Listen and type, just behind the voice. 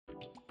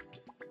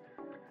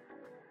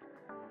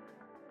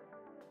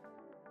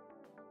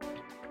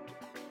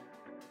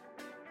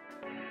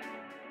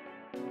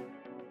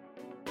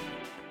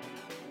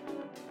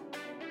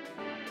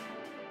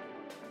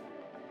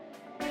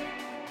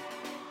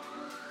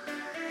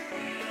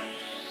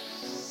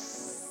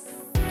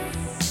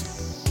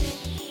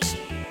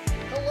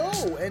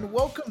Hello, and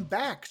welcome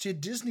back to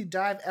Disney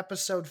Dive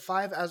Episode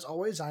 5. As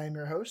always, I am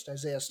your host,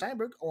 Isaiah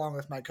Steinberg, along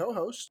with my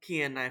co-host,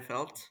 Kian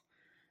Neifelt.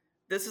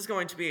 This is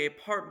going to be a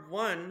part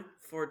 1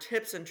 for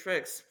tips and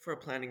tricks for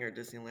planning your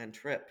Disneyland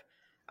trip.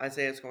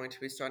 Isaiah is going to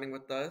be starting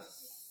with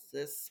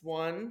this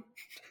one.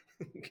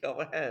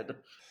 Go ahead.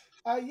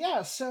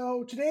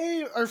 So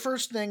today our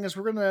first thing is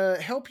we're going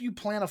to help you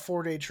plan a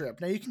 4-day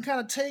trip. Now, you can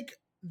kind of take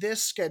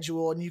this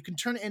schedule and you can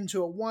turn it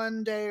into a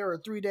 1-day or a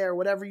 3-day or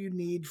whatever you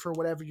need for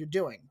whatever you're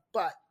doing.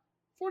 But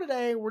for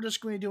today, we're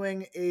just going to be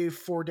doing a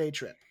 4-day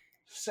trip.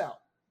 So,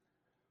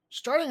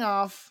 starting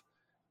off,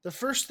 the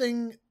first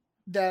thing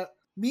that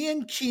me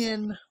and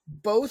Kian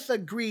both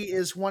agree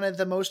is one of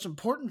the most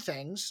important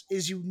things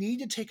is you need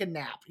to take a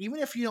nap. Even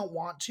if you don't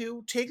want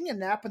to, taking a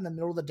nap in the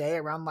middle of the day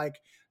around like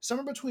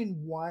somewhere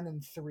between 1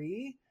 and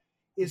 3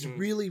 is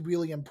really,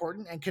 really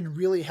important and can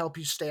really help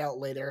you stay out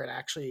later and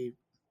actually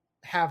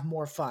have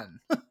more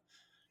fun.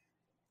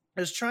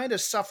 Because trying to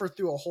suffer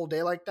through a whole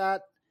day like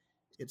that,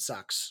 it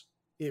sucks.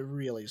 It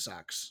really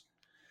sucks.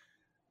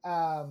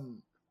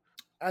 And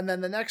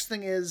then the next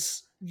thing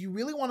is you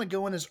really want to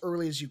go in as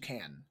early as you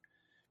can.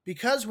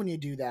 Because when you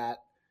do that,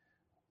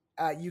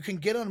 you can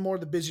get on more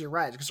of the busier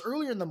rides. Because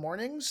earlier in the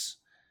mornings,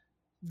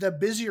 the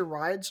busier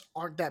rides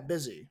aren't that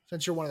busy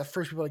since you're one of the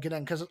first people to get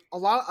in. Because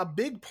a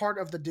big part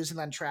of the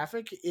Disneyland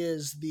traffic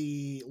is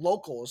the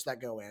locals that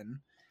go in,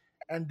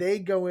 and they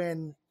go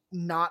in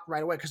not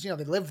right away because they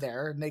live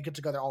there and they get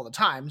to go there all the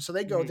time. So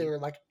they go there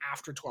like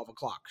after 12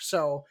 o'clock.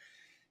 So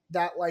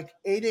that like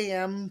 8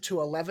 a.m.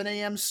 to 11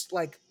 a.m.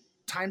 like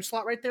time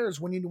slot right there is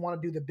when you want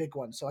to do the big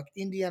ones. So like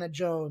Indiana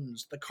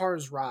Jones, the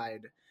Cars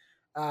ride,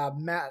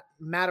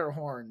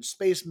 Matterhorn,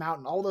 Space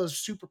Mountain, all those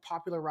super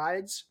popular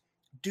rides,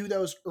 do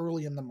those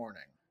early in the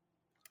morning.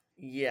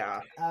 Yeah.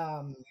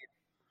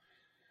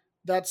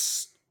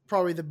 That's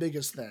probably the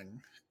biggest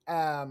thing.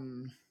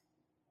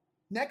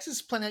 Next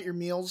is plan out your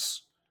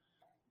meals.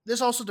 This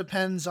also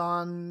depends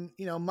on,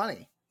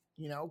 money,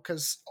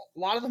 because a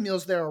lot of the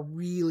meals there are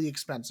really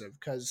expensive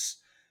because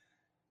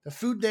the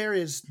food there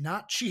is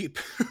not cheap.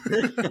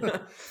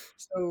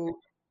 So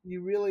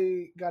you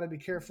really got to be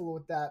careful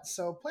with that.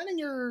 So planning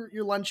your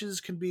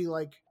lunches can be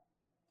like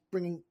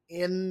bringing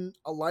in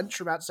a lunch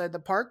from outside the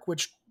park,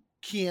 which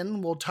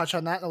Kian will touch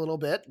on that in a little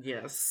bit.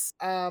 Yes.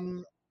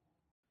 Planning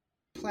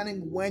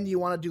when you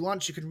want to do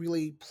lunch, you can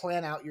really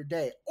plan out your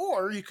day.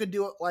 Or you could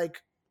do it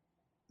like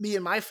me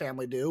and my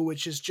family do,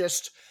 which is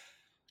just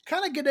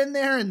kind of get in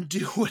there and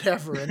do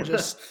whatever and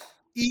just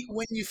eat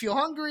when you feel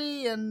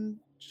hungry and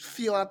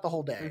feel out the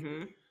whole day.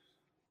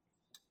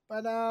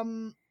 But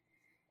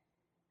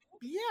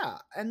yeah,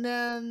 and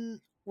then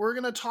we're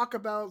gonna talk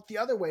about the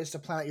other ways to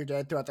plan out your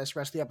day throughout this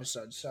rest of the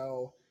episode.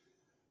 So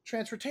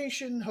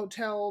transportation,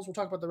 hotels, we'll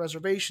talk about the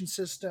reservation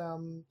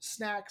system,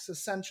 snacks,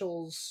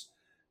 essentials,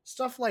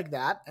 stuff like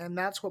that, and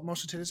that's what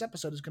most of today's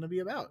episode is going to be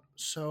about.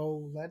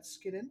 So let's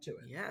get into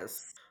it.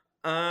 Yes.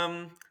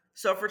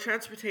 So for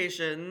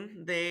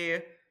transportation,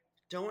 they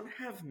don't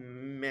have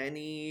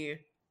many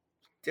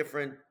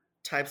different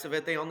types of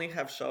it. They only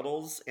have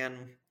shuttles, and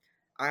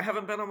I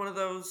haven't been on one of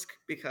those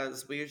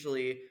because we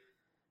usually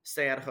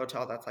stay at a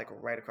hotel that's like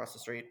right across the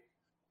street.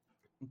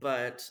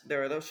 But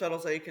there are those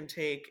shuttles that you can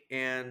take,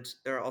 and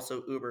there are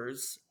also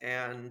Ubers,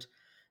 and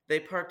they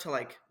park to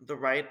like the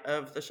right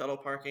of the shuttle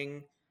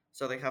parking,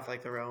 so they have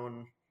like their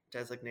own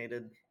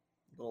designated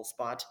little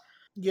spot.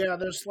 Yeah,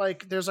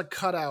 there's a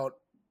cutout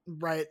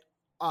right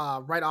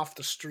off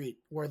the street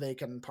where they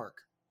can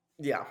park.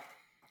 Yeah.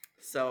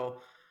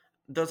 So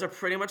those are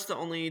pretty much the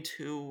only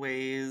two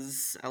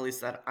ways, at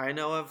least that I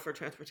know of, for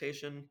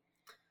transportation.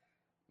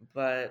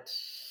 But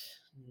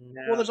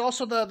no. Well, there's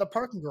also the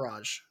parking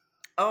garage.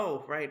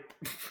 Oh, right.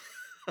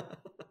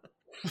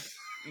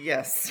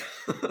 Yes.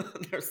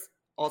 There's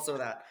also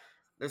that.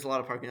 There's a lot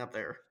of parking up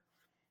there.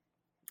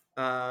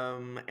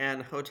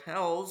 And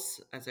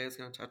hotels, Isaiah's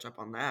going to touch up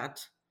on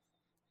that.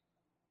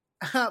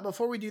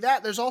 Before we do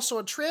that, there's also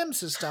a tram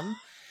system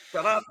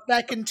Shut up.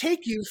 that can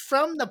take you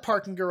from the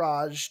parking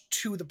garage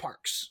to the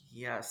parks.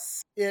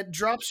 Yes. It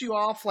drops you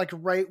off like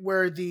right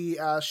where the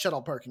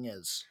shuttle parking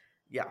is.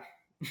 Yeah.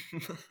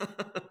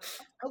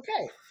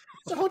 Okay,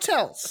 so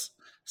hotels.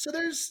 So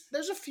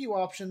there's a few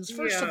options.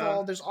 First of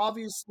all, there's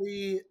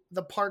obviously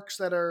the parks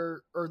that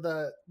are, or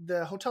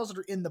the hotels that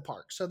are in the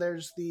park. So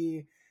there's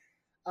the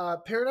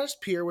Paradise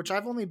Pier, which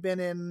I've only been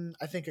in,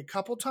 I think, a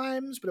couple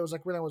times, but it was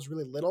like when I was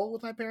really little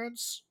with my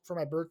parents for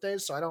my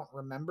birthdays, so I don't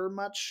remember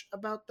much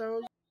about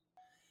those.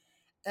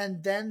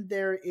 And then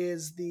there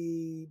is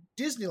the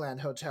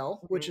Disneyland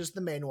Hotel, which is the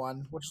main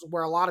one, which is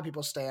where a lot of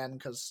people stay in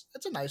because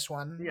it's a nice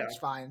one. Yeah. It's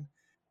fine.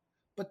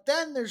 But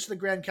then there's the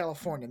Grand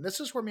Californian. This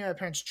is where me and my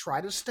parents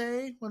try to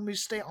stay when we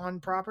stay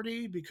on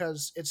property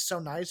because it's so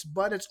nice,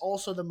 but it's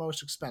also the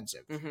most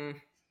expensive.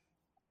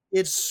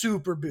 It's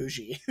super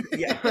bougie.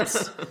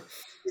 Yes.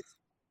 It's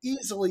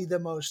easily the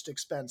most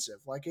expensive.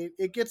 Like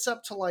it gets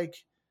up to like,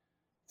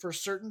 for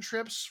certain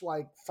trips,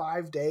 like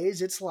 5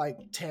 days, it's like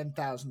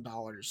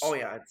 $10,000. Oh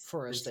yeah, it's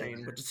for a insane.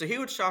 stay. Which is a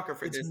huge shocker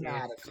for it's Disney.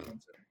 Not expensive.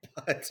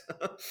 But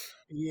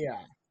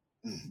yeah.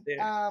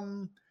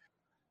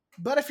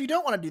 But if you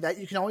don't want to do that,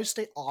 you can always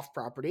stay off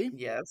property.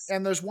 Yes.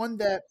 And there's one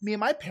that me and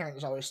my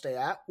parents always stay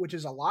at, which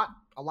is a lot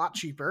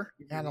cheaper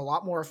and a Mhm.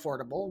 lot more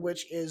affordable,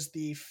 which is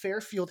the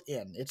Fairfield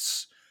Inn.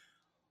 It's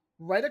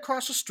right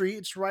across the street.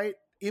 It's right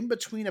in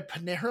between a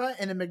Panera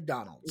and a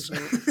McDonald's.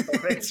 Mhm.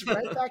 Perfect. It's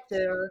right back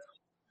there.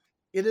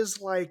 It is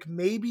like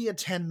maybe a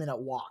 10-minute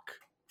walk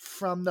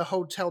from the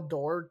hotel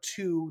door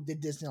to the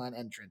Disneyland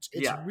entrance.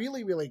 It's Yeah.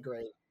 really, really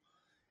great.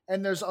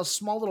 And there's a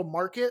small little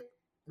market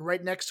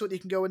right next to it you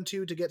can go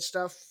into to get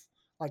stuff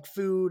like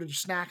food or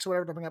snacks or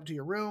whatever to bring up to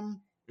your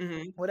room,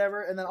 Mhm.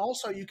 whatever. And then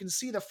also you can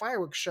see the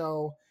fireworks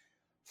show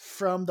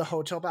from the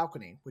hotel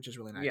balcony, which is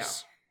really Yeah.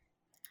 nice.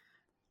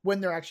 When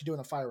they're actually doing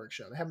the fireworks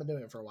show. They haven't been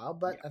doing it for a while,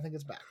 but I think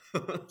it's back.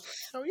 Yeah.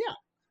 So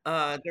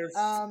yeah. There's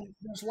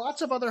There's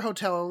lots of other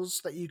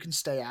hotels that you can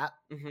stay at.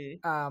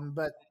 mhm.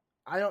 But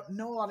I don't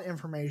know a lot of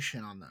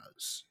information on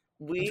those.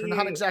 Since we're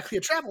not We exactly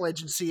a travel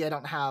agency, I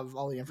don't have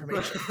all the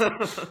information.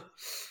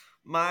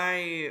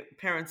 My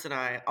parents and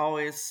I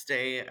always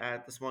stay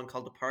at this one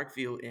called the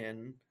Parkview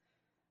Inn,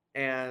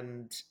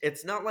 and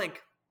it's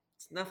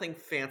nothing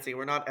fancy.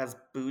 We're not as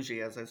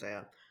bougie as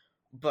Isaiah,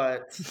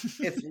 but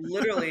it's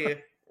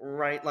literally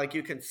right, like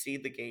you can see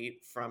the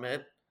gate from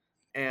it,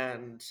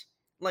 and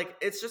like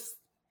it's just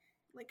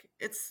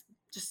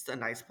a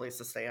nice place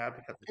to stay at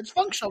because It's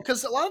functional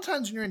because a lot of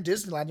times when you're in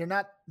Disneyland, you're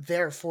not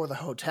there for the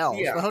hotels.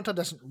 yeah, The hotel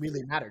doesn't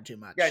really matter too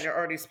yeah, and much. you're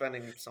already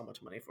spending so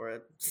much money for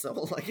it, so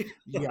like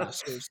Yeah,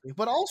 seriously.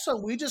 But also,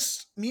 me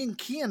and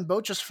Kian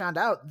both just found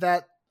out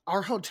that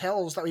our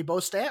hotels that we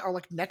both stay at are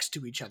like next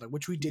to each other,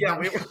 which we did yeah, not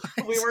we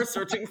realize. were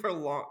searching for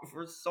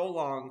so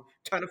long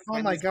trying to Oh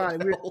find my these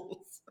god,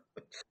 hotels.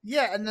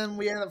 yeah, and then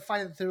we ended up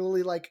finding that they're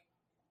literally like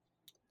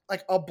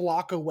a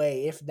block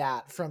away, if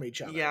that, from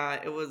each other. Yeah,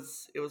 it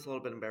was a little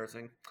bit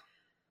embarrassing.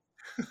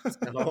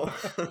 So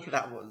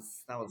that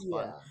was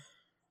fun. Yeah.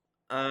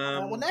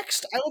 Well, Um,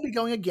 next I will be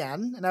going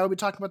again, and I will be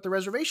talking about the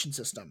reservation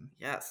system.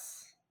 yes.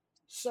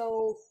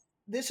 So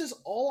this is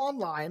all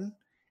online,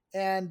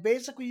 and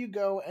basically you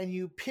go and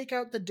you pick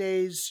out the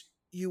days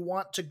you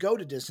want to go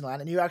to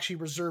Disneyland, and you actually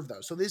reserve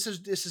those. So this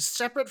is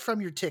separate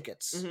from your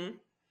tickets. Hmm.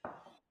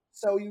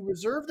 So you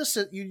reserve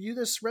you do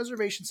this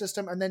reservation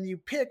system, and then you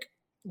pick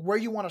where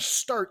you want to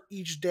start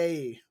each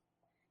day,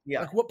 Yeah.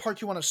 like what park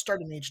you want to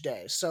start in each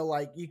day. So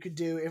like you could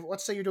do, if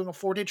let's say you're doing a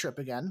 4-day trip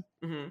again,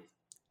 Hmm.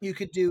 you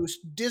could do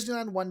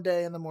Disneyland one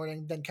day in the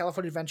morning, then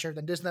California Adventure,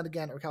 then Disneyland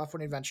again, or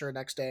California Adventure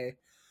next day.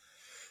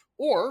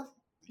 Or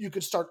you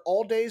could start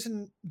all days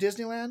in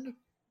Disneyland,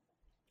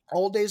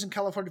 all days in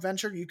California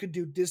Adventure. You could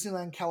do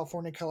Disneyland,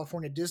 California,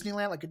 California,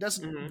 Disneyland. Like it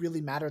doesn't Hmm.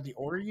 really matter the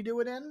order you do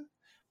it in,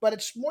 but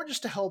it's more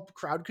just to help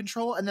crowd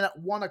control. And then at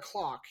 1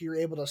 o'clock, you're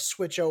able to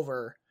switch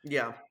over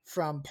Yeah.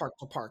 from park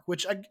to park,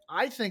 which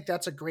I think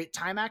that's a great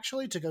time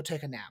actually to go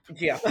take a nap.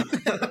 Yeah.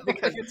 Like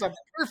Because it's a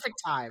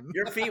perfect time.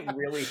 your feet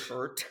really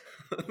hurt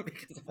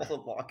because of all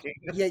the walking.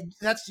 Yeah,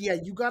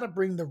 you got to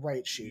bring the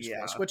right shoes for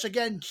this, Yeah. which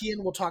again,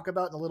 Kian will talk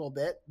about in a little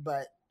bit,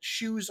 but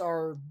shoes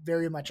are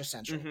very much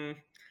essential. Hmm.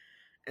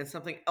 And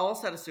something else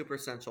that is super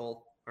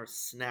essential are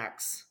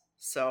snacks.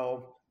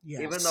 So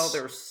even though Yes.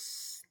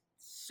 there's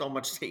so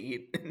much to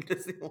eat in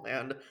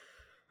Disneyland,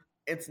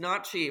 it's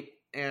not cheap,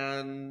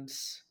 and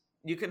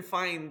you can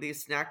find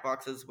these snack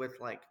boxes with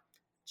like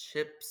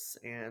chips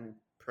and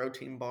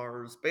protein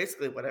bars,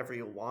 basically whatever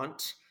you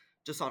want,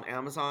 just on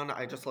Amazon.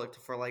 I just looked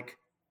for like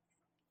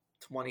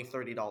 20,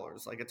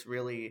 $30. Like it's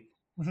really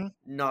Mhm.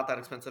 not that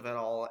expensive at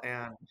all.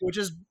 And Which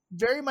is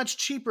very much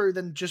cheaper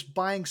than just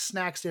buying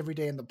snacks every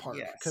day in the park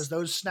because yes.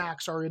 those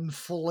snacks are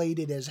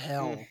inflated as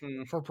hell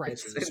Hmm. for It's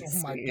prices. Oh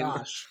my insane.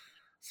 gosh.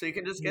 So you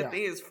can just get Yeah.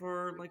 these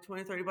for like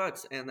 20,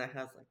 $30, and that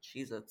has like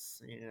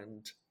Cheez-Its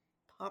and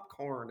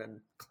popcorn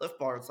and Cliff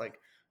Bars. Like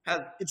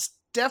has It's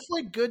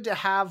definitely good to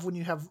have when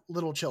you have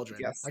little children.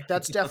 yes. Like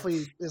that's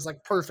definitely is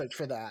like perfect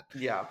for that.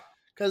 Yeah.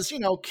 Because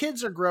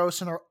kids are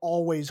gross and are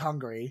always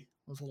hungry.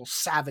 Those little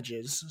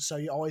savages. So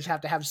you always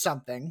have to have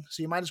something.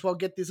 So you might as well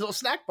get these little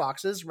snack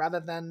boxes rather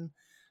than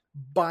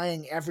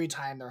buying every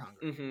time they're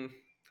hungry. Hmm.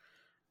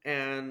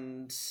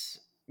 And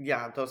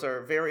yeah, those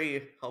are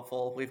very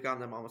helpful. We've gotten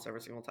them almost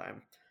every single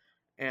time.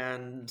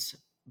 And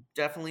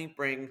definitely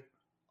bring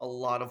a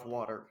lot of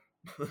water.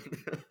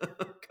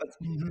 Because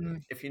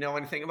Mhm. if you know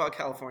anything about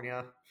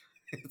California,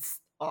 it's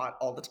hot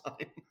all the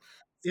time.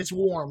 It's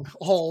warm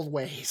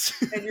always.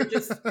 And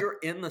you're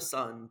in the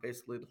sun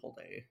basically the whole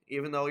day.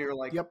 Even though you're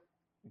like Yep.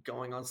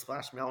 going on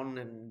Splash Mountain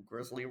and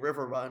Grizzly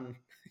River Run,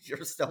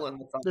 you're still in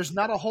the sun. There's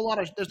not a whole lot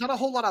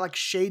of like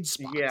shade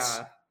spots.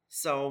 Yeah.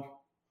 So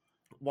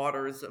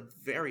water is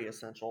very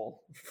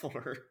essential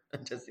for a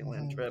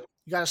Disneyland Mhm. trip.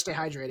 You got to stay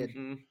hydrated.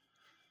 Hmm.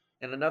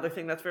 And another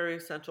thing that's very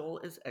essential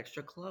is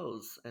extra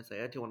clothes.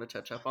 Isaiah, do you want to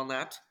touch up on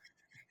that?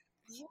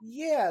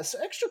 Yeah, so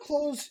extra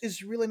clothes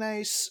is really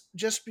nice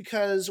just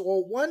because,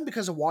 well, one,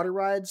 because of water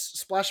rides,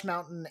 Splash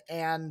Mountain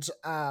and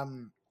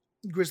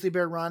Grizzly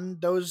Bear Run,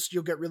 those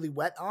you'll get really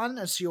wet on,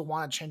 and so you'll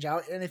want to change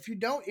out. And if you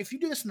do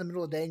this in the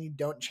middle of the day and you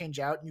don't change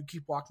out and you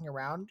keep walking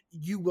around,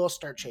 you will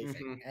start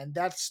chafing, Hmm. and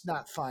that's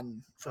not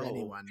fun for Oh.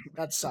 anyone.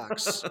 That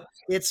sucks.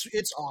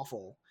 It's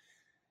awful.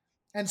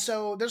 And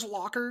so there's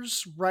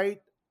lockers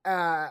right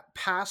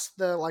past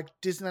the like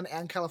Disneyland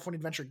and California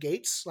Adventure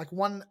gates. Like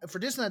one for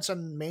Disneyland, it's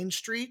on Main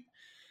Street.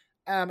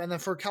 And then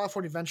for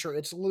California Adventure,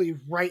 it's literally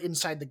right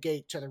inside the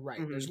gate to the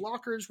right. There's Hmm.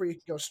 lockers where you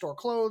can go store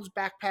clothes,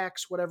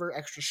 backpacks, whatever,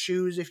 extra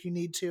shoes if you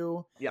need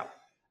to. Yeah.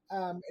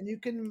 And you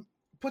can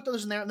put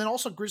those in there. And then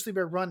also Grizzly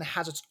Bear Run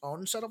has its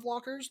own set of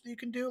lockers that you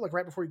can do. Like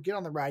right before you get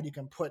on the ride, you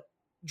can put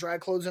dry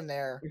clothes in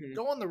there, Hmm.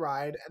 go on the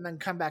ride, and then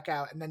come back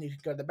out. And then you can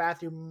go to the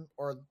bathroom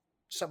or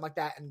something like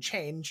that and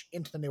change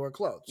into the newer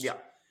clothes. Yeah.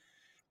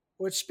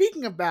 Which,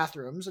 speaking of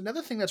bathrooms,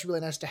 another thing that's really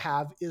nice to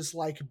have is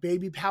like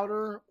baby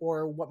powder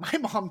or what my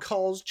mom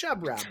calls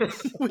chub rub,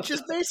 which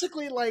is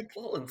basically like A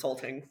little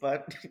insulting,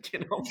 but you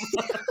know.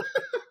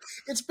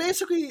 it's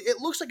basically it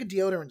looks like a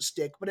deodorant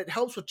stick, but it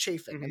helps with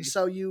chafing. And Mhm.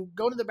 so you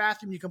go to the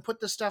bathroom, you can put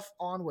this stuff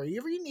on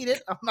wherever you need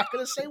it. I'm not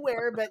going to say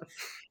where, but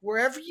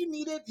wherever you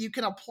need it, you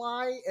can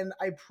apply. And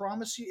I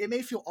promise you, it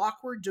may feel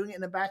awkward doing it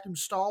in a bathroom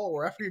stall or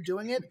wherever you're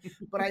doing it,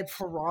 but I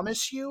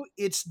promise you,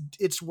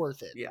 it's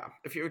worth it. Yeah,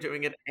 if you were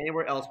doing it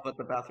anywhere else but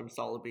the bathroom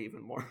stall, it'd be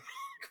even more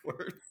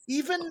awkward.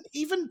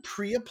 Even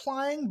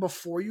pre-applying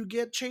before you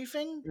get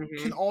chafing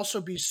can Hmm.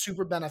 also be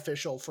super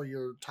beneficial for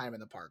your time in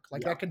the park.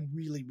 Like Yeah, that can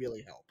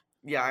really help.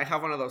 yeah, I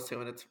have one of those too,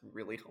 and it's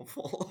really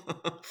helpful.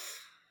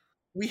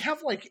 We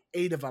have like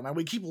 8 of them and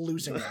we keep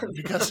losing them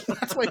because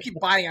that's why I keep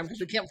buying them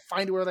because we can't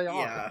find where they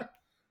are. Yeah.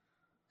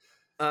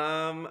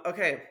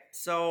 Okay,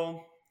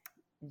 so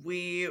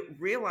we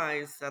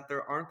realized that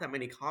there aren't that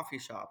many coffee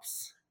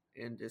shops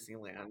in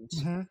Disneyland.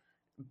 Mhm.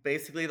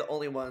 Basically, the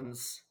only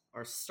ones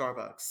are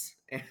Starbucks,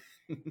 and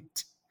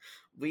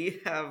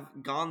we have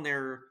gone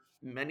there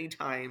many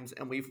times,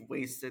 and we've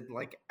wasted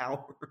like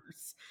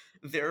hours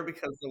there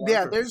because the lines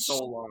Yeah, are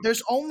so long.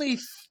 there's only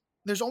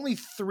there's only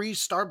 3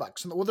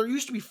 Starbucks. Well, there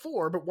used to be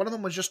 4, but one of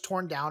them was just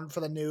torn down for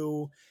the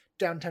new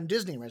downtown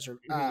Disney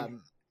Hmm.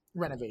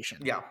 renovation.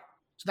 Yeah,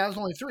 So that was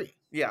only 3.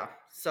 yeah.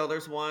 So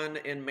there's one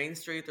in Main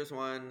Street. There's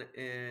one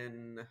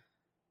in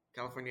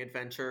California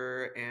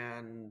Adventure,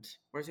 and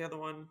where's the other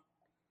one?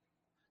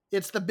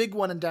 It's the big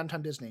one in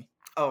downtown Disney.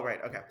 Oh,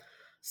 right. Okay.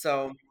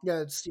 So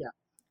Yeah, it's yeah.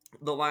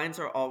 the lines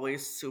are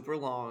always super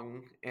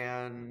long,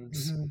 and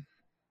Mhm.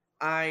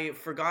 I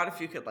forgot if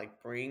you could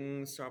like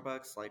bring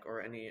Starbucks like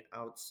or any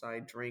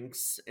outside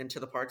drinks into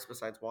the parks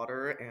besides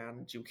water,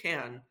 and you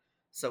can.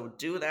 So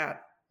do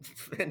that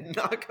and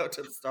not go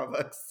to the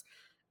Starbucks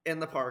in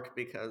the park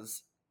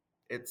because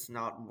it's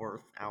not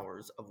worth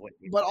hours of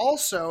waiting. But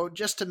also,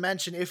 just to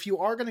mention, if you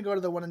are going to go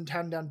to the one in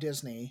Town Down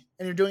Disney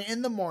and you're doing it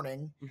in the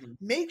morning, Mhm.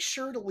 make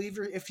sure to leave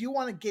your. If you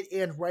want to get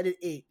in right at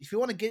 8, if you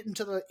want to get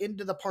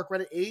into the park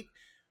right at 8,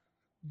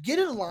 get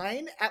in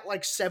line at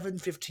like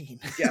 7:15,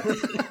 Yeah.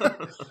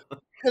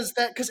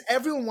 because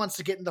everyone wants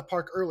to get in the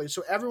park early,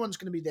 so everyone's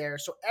going to be there,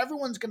 so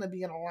everyone's going to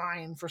be in a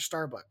line for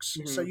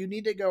Starbucks. So Mhm. you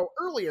need to go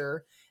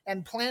earlier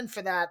and plan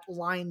for that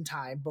line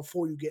time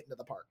before you get into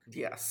the park.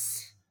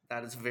 Yes.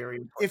 That is very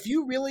important. If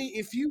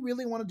you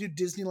really want to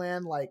do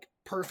Disneyland like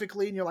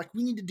perfectly and you're like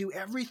we need to do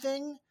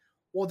everything,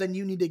 well then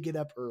you need to get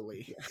up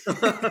early.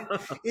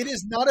 It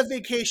is not a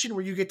vacation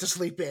where you get to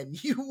sleep in.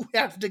 You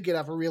have to get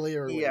up really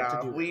early to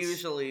Yeah, do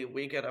this.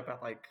 we get up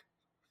at like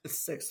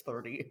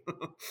 6:30.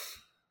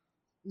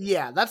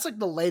 Yeah, that's like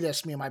the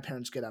latest me and my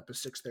parents get up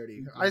is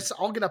 6:30. Mhm.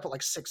 I'll get up at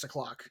like 6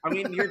 o'clock. I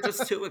mean, you're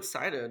just too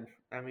excited.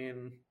 I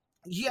mean,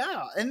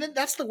 Yeah, and then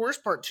that's the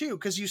worst part too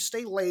because you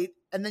stay late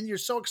and then you're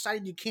so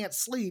excited you can't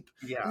sleep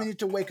yeah. and then you have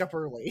to wake up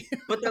early.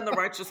 But then the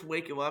rides just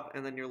wake you up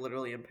and then you're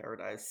literally in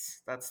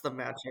paradise. That's the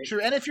magic. True,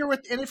 and if you're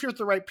with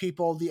the right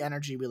people, the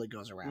energy really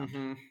goes around.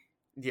 Hmm.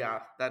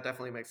 Yeah, that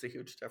definitely makes a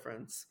huge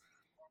difference.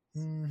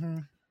 Hmm.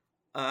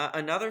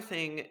 Another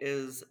thing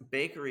is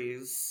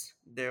bakeries.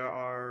 There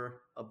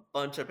are a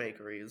bunch of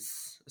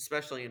bakeries,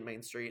 especially in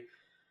Main Street.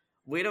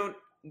 We don't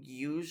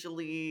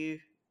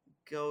usually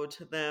go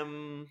to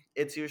them.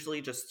 It's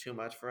usually just too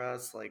much for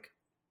us. Like,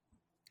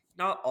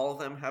 not all of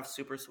them have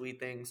super sweet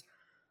things,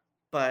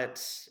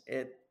 but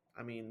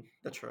I mean,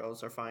 the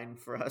churros are fine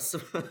for us.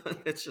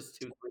 It's just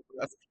too sweet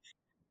for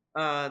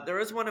us. There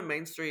is one in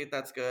Main Street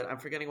that's good. I'm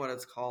forgetting what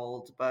it's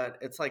called, but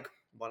it's like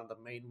one of the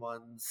main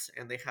ones,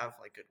 and they have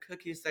like good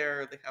cookies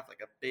there. They have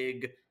like a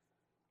big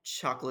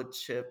chocolate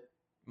chip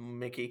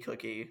Mickey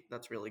cookie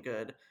that's really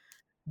good.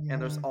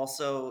 And there's Hmm.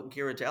 also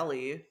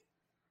Ghirardelli,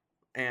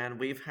 and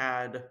we've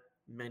had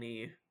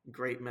many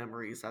great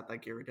memories at that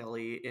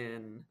Ghirardelli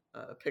in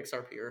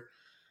Pixar Pier.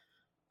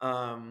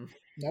 Um,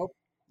 Nope.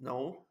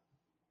 no.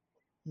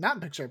 Not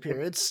in Pixar Pier.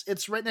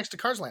 It's right next to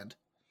Cars Land.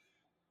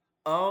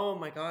 Oh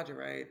my God, you're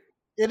right.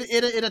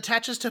 It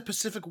attaches to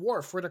Pacific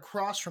Wharf right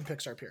across from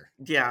Pixar Pier.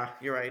 Yeah,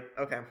 you're right.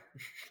 Okay.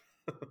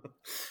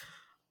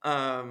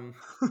 um,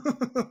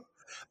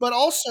 But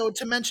also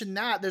to mention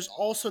that there's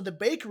also the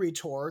bakery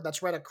tour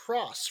that's right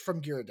across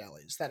from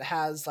Ghirardelli's that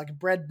has like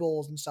bread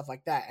bowls and stuff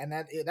like that, and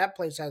that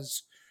place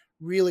has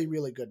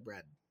really good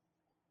bread.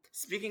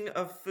 Speaking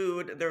of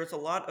food, there's a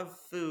lot of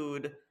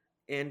food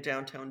in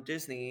downtown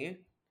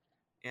Disney,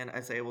 and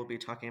Isaiah will be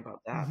talking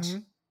about that. Hmm.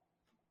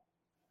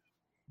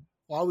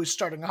 Well, I was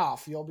starting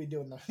off. You'll be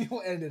doing the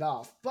you'll end it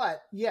off.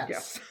 But yes.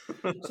 Yes.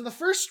 So the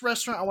first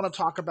restaurant I want to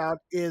talk about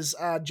is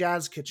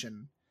Jazz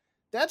Kitchen.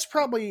 That's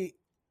probably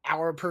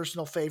our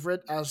personal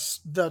favorite as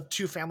the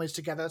two families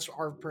together. That's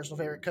our personal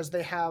favorite because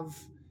they have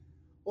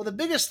well, the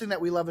biggest thing that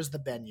we love is the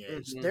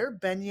beignets. Hmm. Their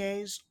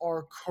beignets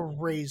are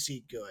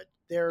crazy good.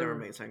 They're They're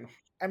amazing.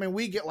 I mean,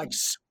 we get like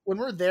when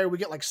we're there, we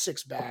get like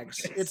 6 bags.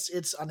 It's It's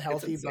it's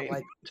unhealthy, but insane.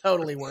 like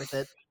totally worth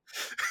it.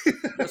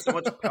 There's so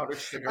much powdered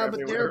sugar But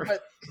there, everywhere.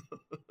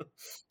 but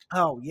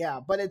oh yeah,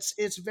 but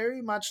it's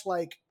very much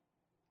like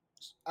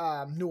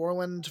New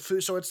Orleans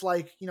food. So it's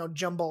like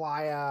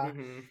jambalaya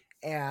Hmm.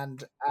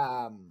 and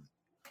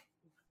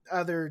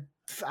other.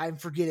 I'm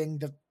forgetting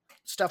the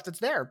stuff that's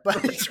there,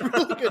 but it's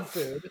really good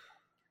food.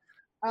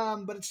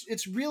 But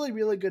it's really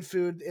really good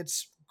food.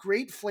 It's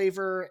great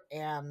flavor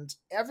and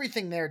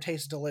everything there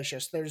tastes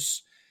delicious.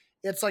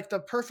 It's like the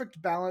perfect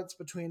balance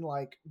between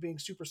like being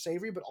super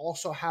savory but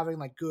also having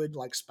like good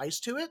like spice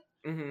to it,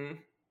 Hmm.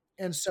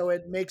 and so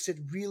it makes it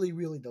really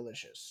really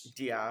delicious.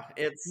 Yeah,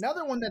 it's.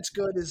 Another one that's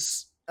good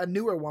is a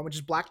newer one, which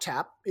is Black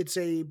Tap. It's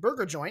a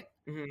burger joint.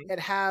 Hmm. It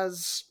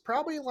has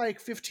probably like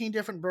 15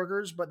 different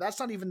burgers, but that's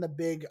not even the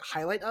big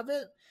highlight of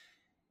it.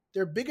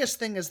 Their biggest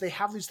thing is they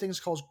have these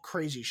things called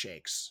crazy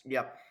shakes,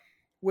 Yep.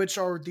 which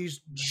are these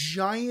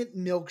giant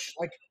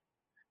like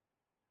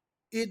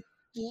it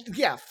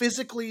yeah,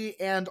 physically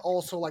and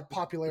also like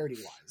popularity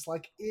wise.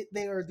 Like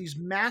they are these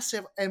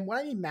massive, and when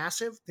I mean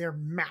massive, they're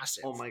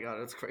massive. Oh my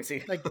god, it's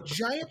crazy. Like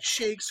giant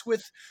shakes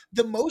with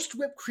the most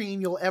whipped cream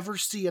you'll ever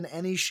see in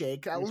any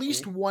shake. At Hmm.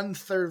 least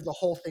 1/3 of the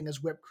whole thing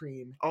is whipped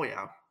cream. Oh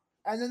yeah.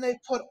 And then they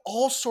put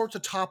all sorts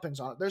of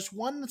toppings on it. There's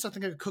one that's I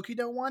think a cookie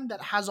dough one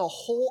that has a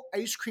whole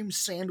ice cream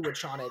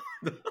sandwich on it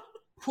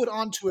put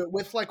onto it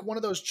with like one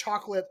of those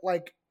chocolate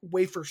like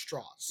wafer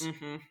straws.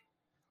 Hmm.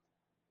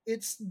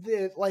 It's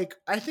the like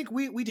I think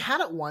we'd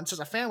had it once as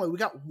a family. We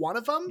got one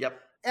of them, Yep.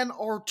 and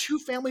our two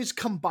families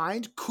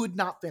combined could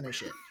not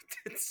finish it.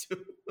 It's.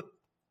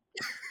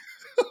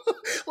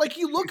 Like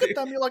you look at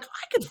them, you're like,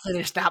 I could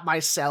finish that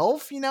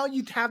myself.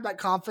 You'd have that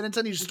confidence,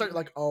 and you just start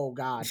like, oh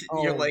god,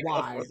 You're oh like a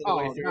why, fourth of the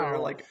way oh through. You're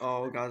no, like,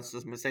 oh god, this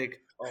is a mistake.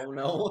 Oh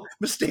no.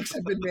 mistakes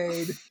have been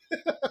made.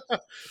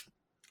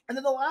 And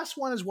then the last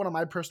one is one of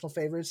my personal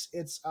favorites.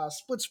 It's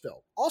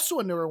Splitsville, also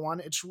a newer one.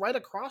 It's right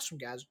across from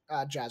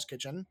Jazz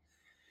Kitchen,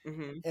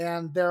 Hmm.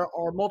 and there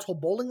are multiple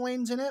bowling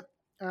lanes in it.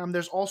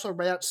 There's also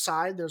right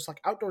outside. There's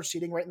like outdoor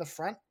seating right in the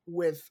front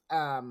with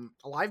a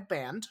live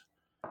band.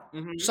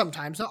 Hmm.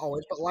 Sometimes, not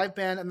always, but live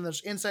band. And then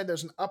there's inside.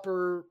 There's an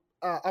upper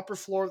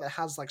floor that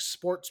has like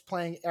sports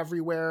playing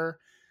everywhere.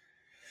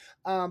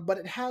 But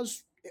it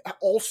has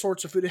all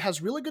sorts of food. It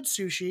has really good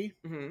sushi.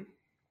 Hmm.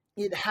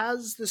 It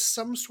has this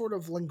some sort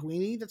of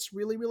linguine that's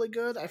really really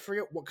good. I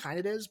forget what kind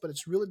it is, but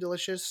it's really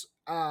delicious.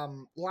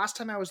 Last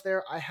time I was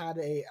there, I had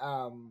a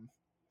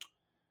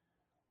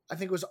I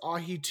think it was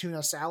ahi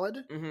tuna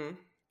salad, Hmm.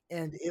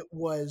 and it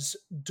was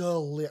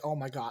Oh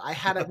my god, I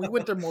had it. We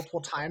went there multiple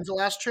times the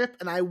last trip,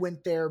 and I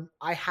went there.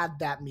 I had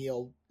that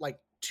meal like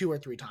 2 or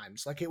 3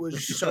 times. Like it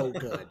was so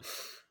good.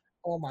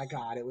 Oh my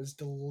god, it was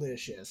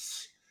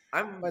delicious.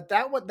 I'm. But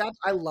that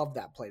I love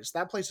that place.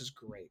 That place is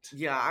great.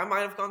 Yeah, I might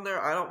have gone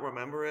there. I don't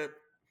remember it.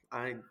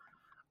 I.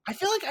 I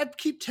feel like I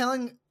keep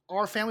telling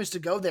our families to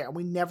go there, and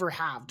we never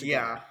have to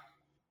Yeah.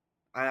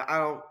 go. I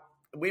don't.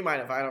 We might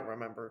have. I don't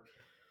remember.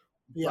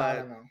 Yeah, I But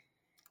don't know.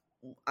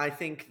 I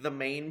think the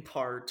main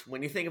part,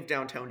 when you think of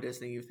downtown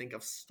Disney, you think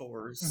of Hmm.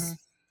 stores,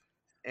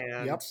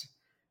 and Yep,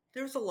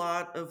 there's a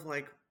lot of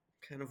like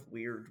kind of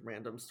weird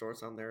random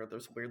stores on there.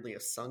 There's weirdly a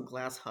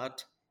sunglass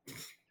hut.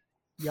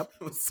 yep.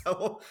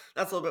 So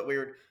that's a little bit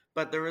weird.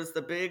 But there is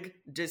the big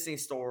Disney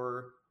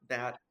store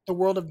that The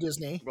World of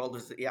Disney. World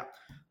is, yeah.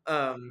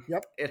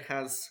 Yep. It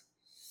has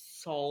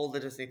all the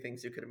Disney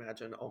things you could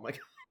imagine. Oh my god.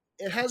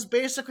 It has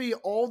basically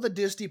all the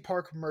Disney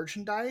park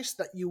merchandise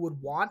that you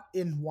would want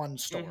in one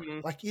store.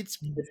 Hmm. Like It's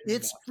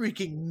it's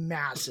freaking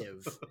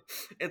massive.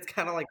 it's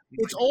kind of like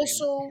It's insane.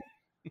 also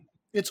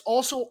it's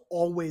also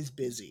always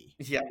busy.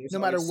 Yeah, there's No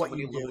matter always so what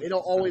many you do, little it'll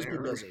kids in always be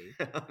there, busy.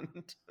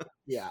 and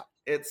Yeah.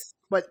 it's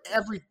But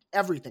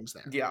everything's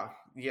there. yeah,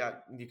 yeah.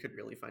 You could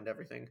really find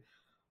everything.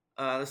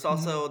 There's Hmm.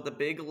 also the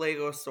big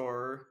Lego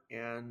store,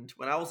 and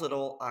when I was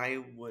little, I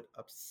would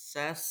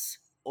obsess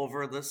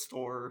over this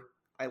store.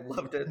 I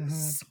loved it Hmm.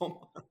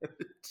 so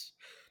much.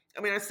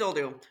 I mean, I still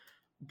do,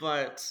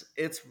 but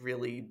it's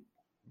really,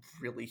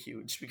 really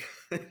huge because.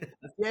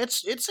 Yeah,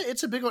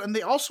 it's a big one, and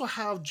they also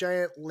have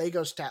giant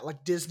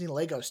like Disney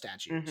Lego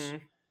statues. Hmm.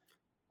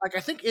 Like I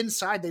think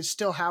inside they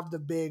still have the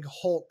big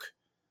Hulk,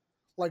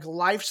 like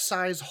life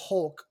size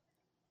Hulk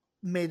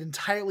made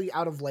entirely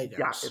out of Yeah,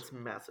 Legos. it's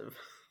massive.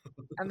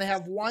 And they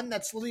have one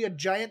that's literally a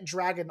giant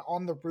dragon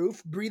on the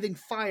roof breathing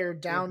fire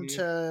down Hmm.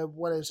 to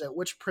what is it?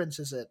 Which prince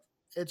is it?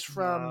 It's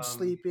from Um,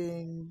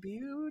 Sleeping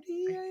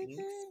Beauty, I I think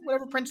think. so.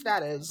 Whatever prince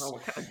that is. Oh,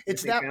 what kind of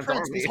It's Disney that fans prince.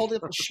 are And he's we? holding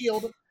up a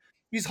shield.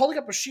 He's holding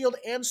up a shield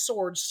and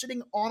sword,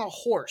 sitting on a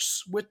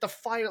horse with the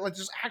fire, like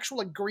there's actual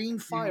like green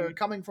fire Hmm.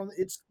 coming from.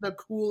 It's the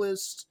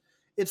coolest.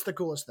 It's the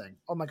coolest thing.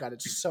 Oh my god,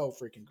 it's so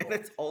freaking And cool.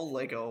 it's all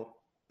Lego.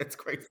 It's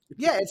crazy.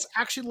 Yeah, it's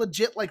actually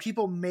legit. Like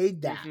people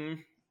made that. Hmm.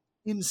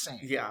 Insane.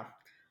 Yeah.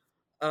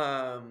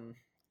 Um,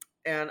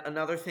 and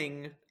another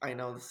thing, I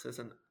know this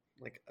isn't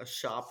like a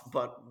shop,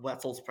 but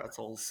Wetzel's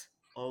pretzels.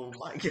 Oh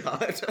my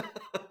god.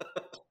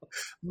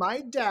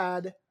 My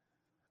dad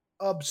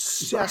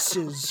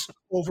obsesses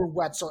over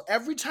Wetzel.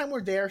 Every time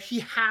we're there, he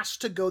has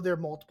to go there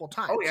multiple Oh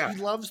times. yeah.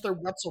 He loves their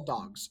Wetzel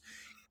dogs.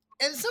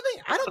 And it's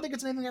something I don't think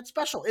it's anything that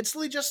special. It's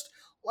literally just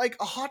like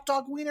a hot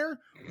dog wiener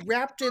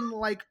wrapped in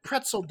like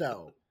pretzel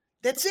dough.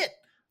 That's it.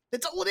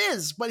 That's all it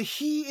is. But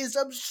he is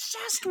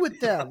obsessed with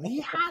them.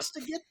 He has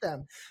to get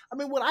them. I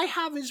mean, what I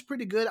have is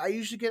pretty good. I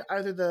usually get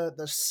either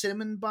the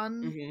cinnamon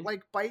bun Hmm.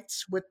 like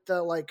bites with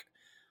the like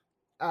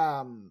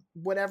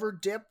whatever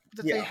dip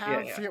that they Yeah, yeah, have.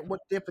 I yeah. forget what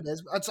dip it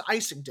is. It's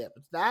icing dip.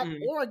 It's that,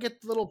 Mhm. or I get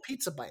the little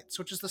pizza bites,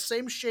 which is the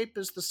same shape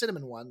as the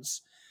cinnamon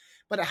ones,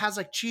 but it has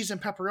like cheese and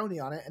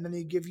pepperoni on it, and then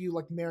they give you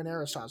like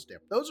marinara sauce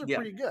dip. Those are Yeah.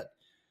 pretty good.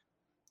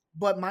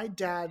 But my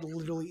dad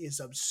literally is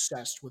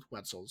obsessed with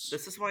Wetzel's.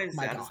 This is why his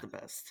My dad is God. the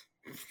best.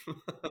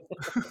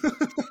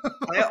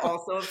 I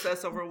also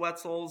obsess over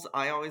Wetzel's.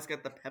 I always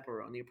get the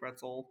pepperoni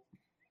pretzel.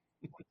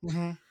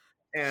 Mhm.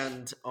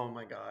 And oh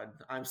my god,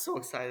 I'm so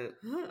excited.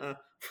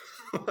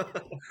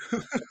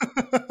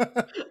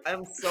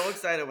 I'm so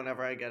excited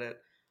whenever I get it.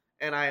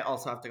 And I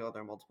also have to go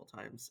there multiple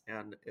times,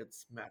 and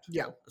it's Yeah.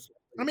 magical.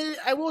 I mean,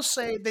 I will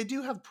say they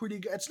do have pretty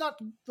good. It's not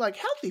like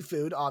healthy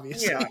food, Yeah.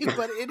 obviously,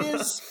 but it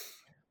is.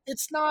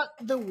 It's not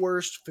the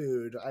worst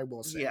food, I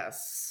will say.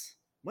 Yes.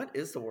 What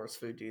is the worst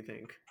food, do you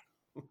think?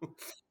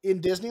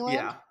 In Disneyland,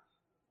 Yeah.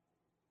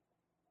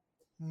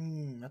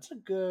 that's a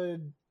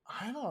good.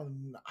 I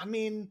don't. I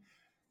mean,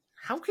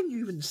 how can you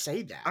even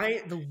say that?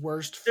 I The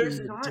worst There's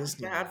food at not bad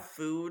Disneyland.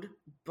 food,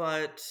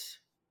 but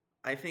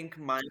I think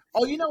my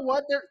Oh, you know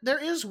what? There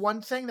is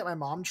one thing that my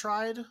mom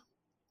tried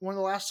one of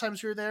the last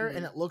times we were there,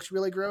 and Mhm. it looked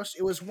really gross.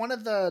 It was one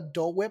of the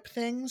Dole Whip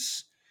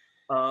things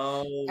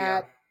Oh, yeah.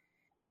 at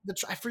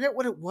I forget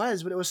what it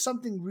was, but it was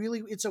something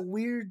really. It's a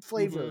weird Mhm.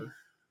 flavor.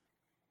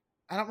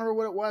 I don't remember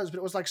what it was, but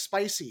it was like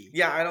spicy.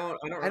 Yeah, I don't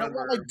I don't want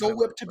remember like what Dole it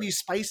Whip was, to but be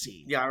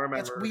spicy. yeah, I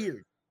That's remember.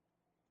 weird.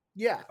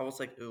 Yeah, I was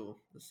like, "Ooh,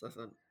 this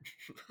doesn't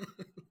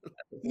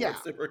look yeah,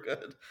 super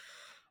good."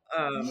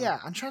 Um, yeah.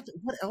 I'm trying to.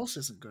 What else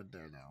isn't good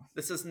there though?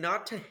 this is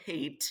not to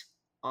hate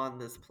on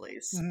this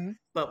place, Hmm.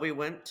 but we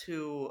went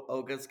to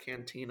Oga's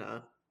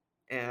Cantina,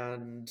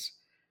 and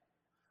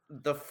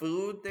the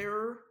food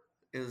there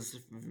is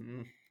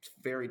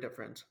very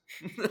different.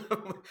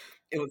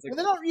 It was Well,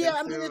 they don't. Yeah,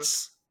 I mean,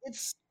 expensive.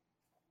 it's.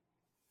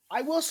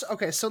 I will.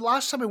 Okay, so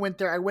last time I went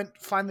there, I went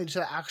finally to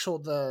the actual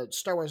the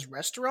Star Wars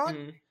restaurant.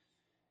 Mhm,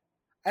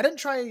 I didn't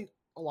try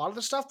a lot of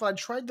the stuff, but I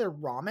tried their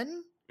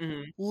ramen.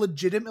 mhm.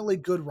 Legitimately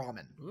good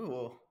ramen.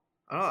 Ooh.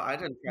 Oh, I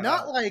didn't try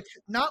Not that. like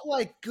not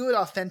like good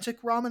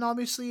authentic ramen.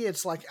 Obviously,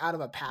 it's like out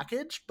of a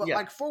package, but Yeah,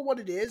 like for what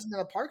it is in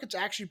the park, it's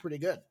actually pretty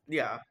good.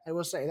 yeah, I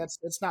will say that's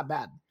it's not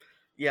bad.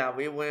 yeah,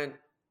 we went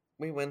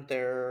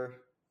there.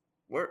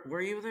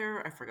 Were you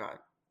there? I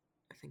forgot.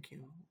 I think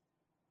you were.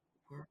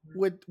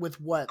 With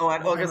what? Oh,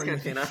 at What Olga's memory are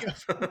you Cantina.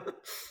 thinking of?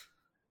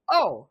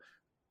 Oh,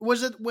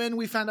 was it when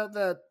we found out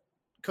that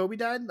Kobe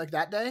died? Like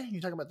that day?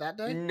 You talking about that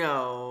day?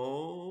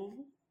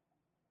 No,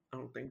 I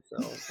don't think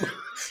so.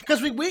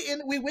 Because we went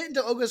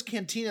into Oga's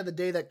Cantina the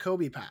day that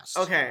Kobe passed.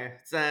 Okay,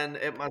 then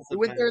it must We have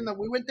went there in been. the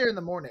we went there in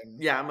the morning.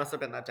 Yeah, it must have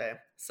been that day.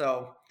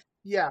 So,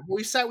 Yeah, but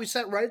we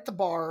sat right at the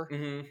bar.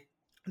 mhm,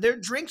 Their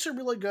drinks are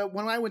really good.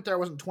 When I went there, I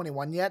wasn't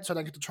 21 yet, so I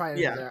didn't get to try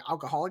any of yeah, their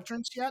alcoholic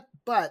drinks yet.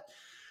 But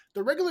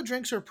the regular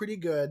drinks are pretty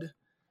good.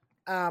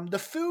 The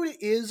food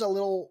is a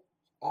little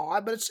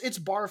odd, but it's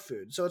bar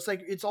food, so it's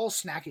like it's all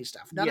snacky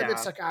stuff. None of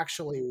it's yeah, like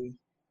actually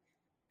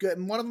good.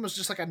 And one of them was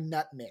just like a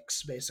nut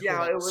mix, basically,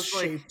 yeah. It that's was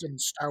like shaped in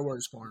Star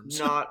Wars forms.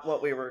 not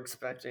what we were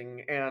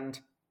expecting, and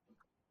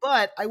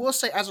But I will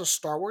say, as a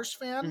Star Wars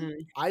fan, mhm,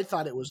 I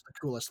thought it was the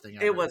coolest thing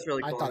it ever. was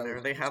really I cool thought in it there.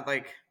 was They awesome. had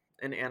like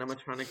an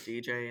animatronic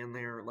DJ in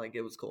there. Like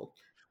it was cool.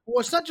 Well,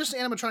 it's not just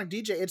an animatronic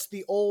DJ.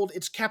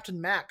 It's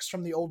Captain Max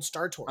from the old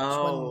Star Tours when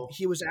Oh,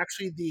 he was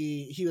actually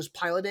he was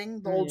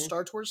piloting the old mhm.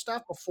 Star Tours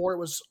stuff before it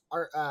was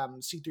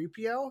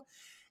C3PO.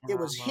 It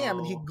was him,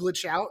 and he'd Oh,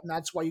 glitch out, and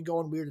that's why you go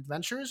on weird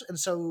adventures. And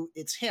so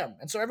it's him,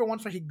 and so every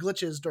once in a while he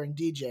glitches during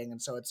DJing,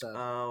 and so it's a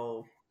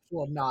oh.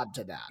 little nod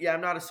to that. Yeah,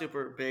 I'm not a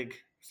super big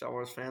Star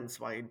Wars fan,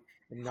 so I'm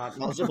not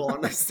knowledgeable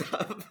on this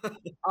stuff.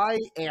 I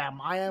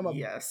am a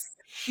Yes,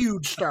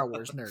 huge Star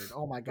Wars nerd.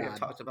 Oh my we have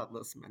god. talked about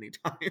this many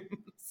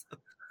times.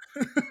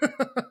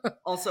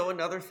 Also,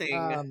 another thing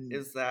um,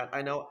 is that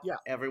I know yeah.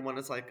 everyone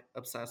is like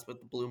obsessed with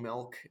the blue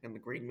milk and the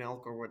green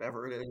milk or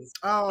whatever it is.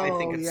 I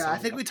think Oh it's yeah, so I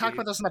think we talked yucky.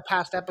 about this in the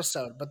past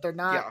episode, but they're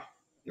not. Yeah,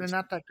 They're it's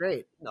not that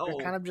great. They're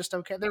kind no. of just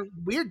okay. They're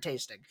weird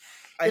tasting.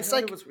 I It's thought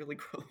it like was really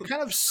gross.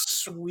 kind of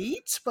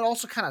sweet, but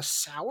also kind of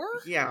sour,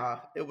 Yeah,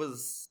 it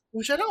was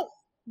which I don't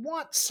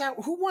want. Sour.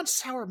 Who wants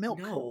sour milk?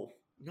 no,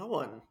 no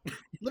one.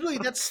 Literally,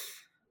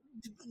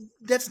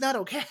 that's not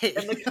okay.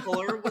 And the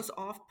color was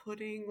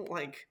off-putting.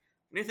 Like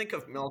when you think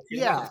of milk, you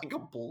don't Yeah, think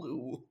of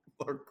blue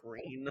or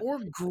green. or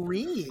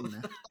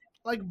green.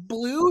 Like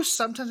blue,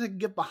 sometimes I can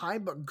get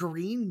behind, but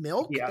green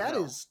milk, Yeah,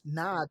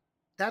 no.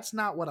 that's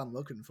not what I'm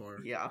looking for.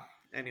 Yeah.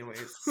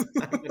 Anyways,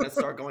 I'm gonna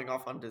start going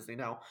off on Disney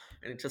now.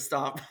 I need to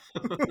stop.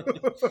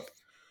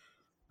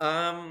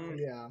 um,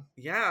 Yeah.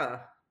 yeah.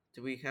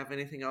 Do we have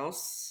anything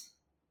else?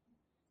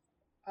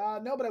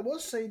 No, but I will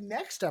say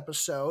next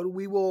episode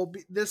we will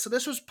be this. So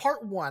this was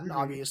part one, Mhm.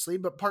 obviously,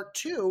 but part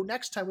two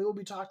next time we will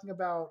be talking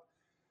about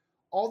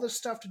all the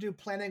stuff to do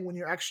planning when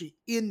you're actually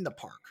in the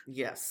park.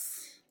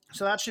 Yes.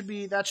 So that should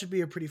be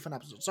a pretty fun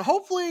episode. So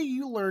hopefully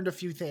you learned a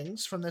few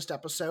things from this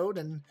episode,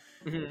 and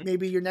Mhm.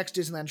 maybe your next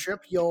Disneyland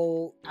trip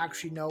you'll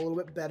actually know a little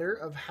bit better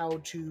of how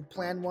to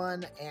plan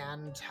one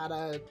and how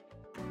to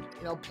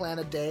plan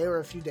a day or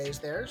a few days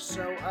there.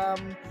 So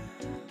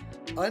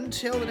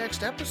until the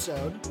next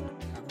episode,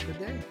 have a good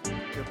day.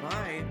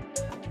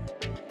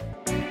 Goodbye.